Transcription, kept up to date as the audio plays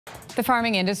The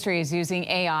farming industry is using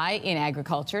AI in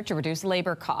agriculture to reduce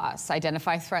labor costs,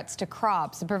 identify threats to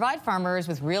crops, and provide farmers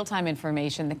with real-time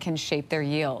information that can shape their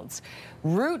yields.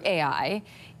 Root AI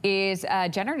is a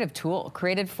generative tool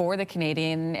created for the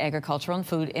Canadian agricultural and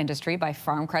food industry by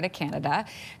Farm Credit Canada.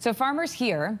 So farmers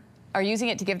here are using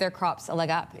it to give their crops a leg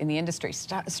up in the industry,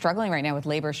 struggling right now with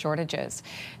labor shortages.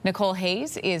 Nicole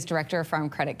Hayes is Director of Farm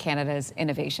Credit Canada's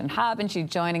Innovation Hub, and she's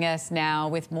joining us now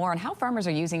with more on how farmers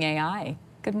are using AI.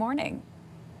 Good morning.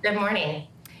 Good morning.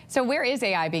 So where is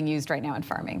AI being used right now in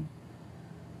farming?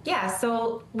 Yeah,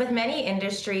 so with many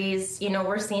industries,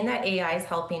 we're seeing that AI is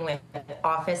helping with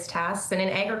office tasks. And in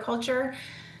agriculture,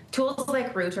 tools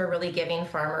like Root are really giving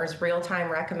farmers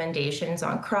real-time recommendations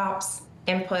on crops,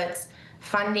 inputs,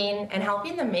 funding, and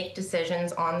helping them make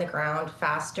decisions on the ground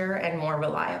faster and more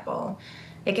reliable.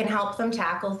 It can help them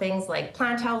tackle things like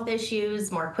plant health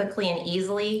issues more quickly and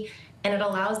easily, and it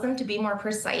allows them to be more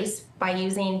precise by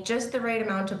using just the right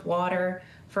amount of water,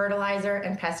 fertilizer,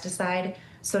 and pesticide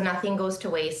so nothing goes to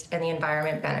waste and the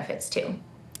environment benefits too.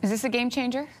 Is this a game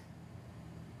changer?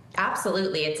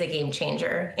 Absolutely, it's a game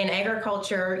changer. In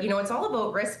agriculture, it's all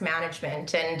about risk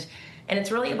management and it's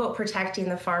really about protecting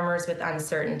the farmers with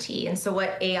uncertainty. And so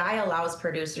what AI allows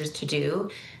producers to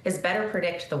do is better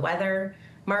predict the weather,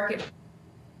 market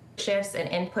shifts, and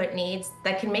input needs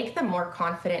that can make them more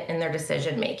confident in their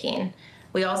decision making.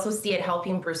 We also see it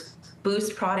helping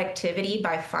boost productivity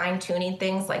by fine-tuning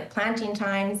things like planting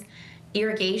times,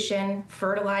 irrigation,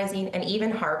 fertilizing, and even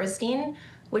harvesting,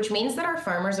 which means that our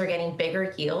farmers are getting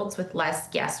bigger yields with less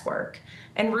guesswork.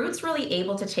 And Root's really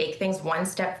able to take things one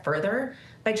step further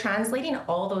by translating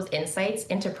all those insights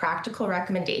into practical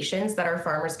recommendations that our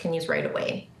farmers can use right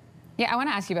away. Yeah, I want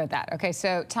to ask you about that. Okay,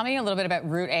 so tell me a little bit about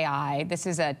Root AI. This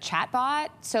is a chatbot.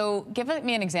 So give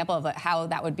me an example of how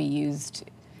that would be used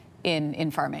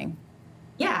in farming.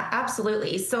 Yeah,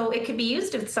 absolutely. So it could be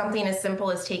used with something as simple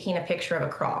as taking a picture of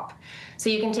a crop. So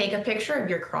you can take a picture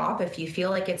of your crop if you feel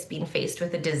like it's being faced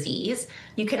with a disease.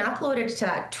 You can upload it to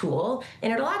that tool,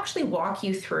 and it'll actually walk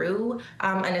you through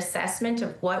an assessment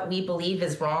of what we believe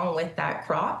is wrong with that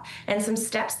crop and some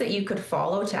steps that you could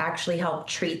follow to actually help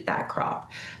treat that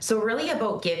crop. So really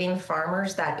about giving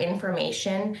farmers that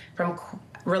information from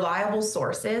reliable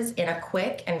sources in a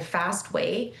quick and fast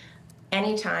way,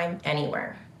 anytime,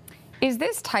 anywhere. Is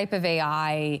this type of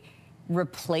AI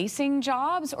replacing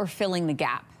jobs or filling the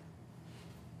gap?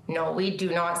 No, we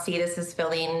do not see this as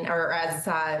filling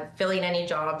any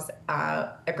jobs.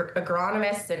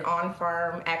 Agronomists and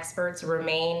on-farm experts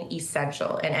remain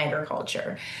essential in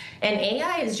agriculture. And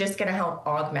AI is just going to help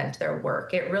augment their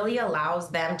work. It really allows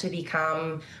them to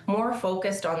become more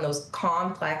focused on those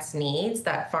complex needs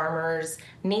that farmers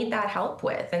need that help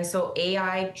with. And so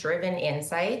AI-driven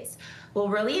insights will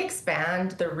really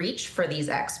expand the reach for these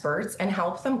experts and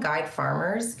help them guide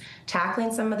farmers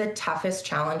tackling some of the toughest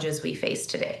challenges we face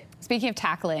today. Speaking of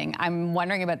tackling, I'm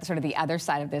wondering about sort of the other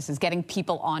side of this, is getting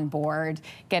people on board,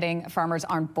 getting farmers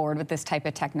on board with this type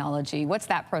of technology. What's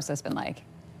that process been like?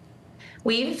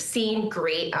 We've seen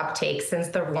great uptake since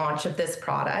the launch of this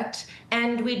product,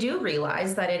 and we do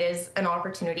realize that it is an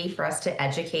opportunity for us to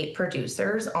educate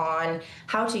producers on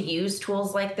how to use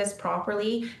tools like this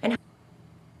properly and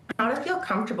how to feel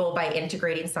comfortable by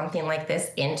integrating something like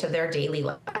this into their daily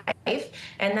life.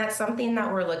 And that's something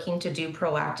that we're looking to do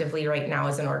proactively right now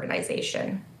as an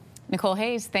organization. Nicole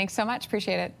Hayes, thanks so much.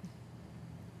 Appreciate it.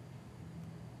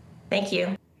 Thank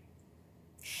you.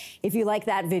 If you like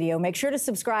that video, make sure to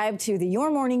subscribe to the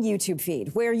Your Morning YouTube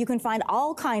feed, where you can find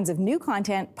all kinds of new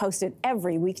content posted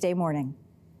every weekday morning.